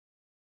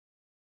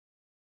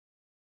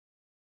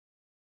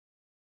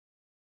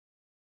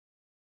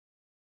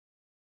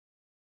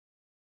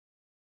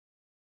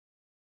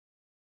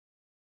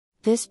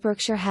This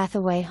Berkshire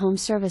Hathaway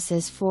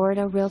HomeServices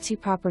Florida Realty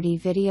property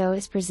video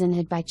is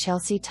presented by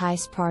Chelsea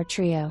Tice Par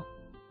Trio.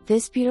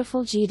 This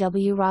beautiful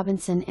G.W.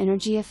 Robinson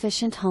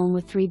energy-efficient home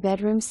with 3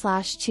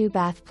 bedroom/2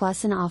 bath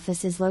plus an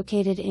office is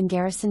located in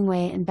Garison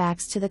Way and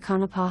backs to the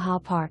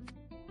Kanapaha Park.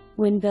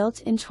 When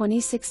built in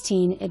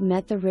 2016, it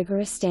met the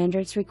rigorous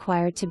standards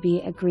required to be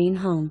a green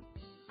home.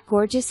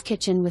 Gorgeous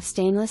kitchen with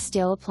stainless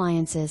steel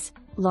appliances,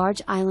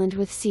 large island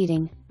with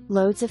seating,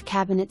 loads of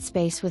cabinet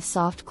space with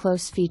soft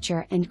close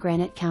feature and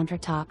granite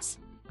countertops.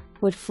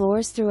 Wood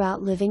floors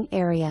throughout living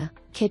area,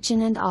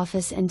 kitchen and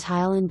office and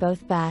tile in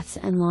both baths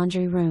and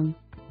laundry room.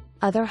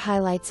 Other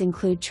highlights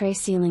include tray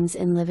ceilings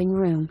in living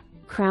room,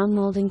 crown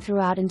molding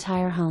throughout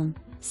entire home,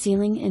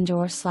 ceiling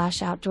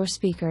indoor/outdoor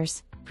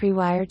speakers,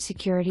 pre-wired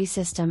security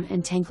system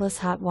and tankless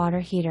hot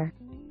water heater.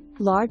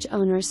 Large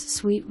owner's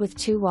suite with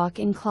 2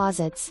 walk-in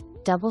closets,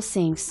 double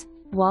sinks,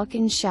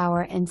 walk-in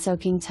shower and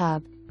soaking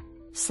tub.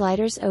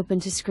 Sliders open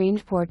to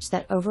screened porch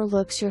that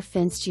overlooks your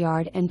fenced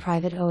yard and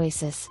private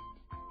oasis.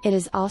 It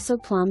is also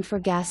plumbed for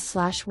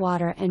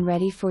gas/water and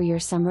ready for your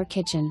summer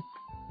kitchen.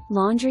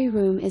 Laundry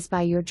room is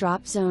by your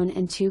drop zone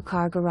and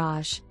 2-car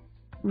garage.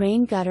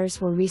 Rain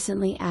gutters were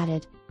recently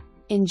added.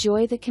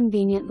 Enjoy the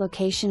convenient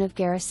location of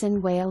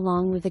Garison Way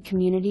along with a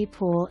community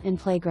pool and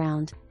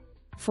playground.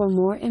 For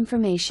more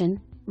information,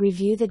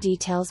 review the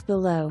details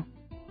below.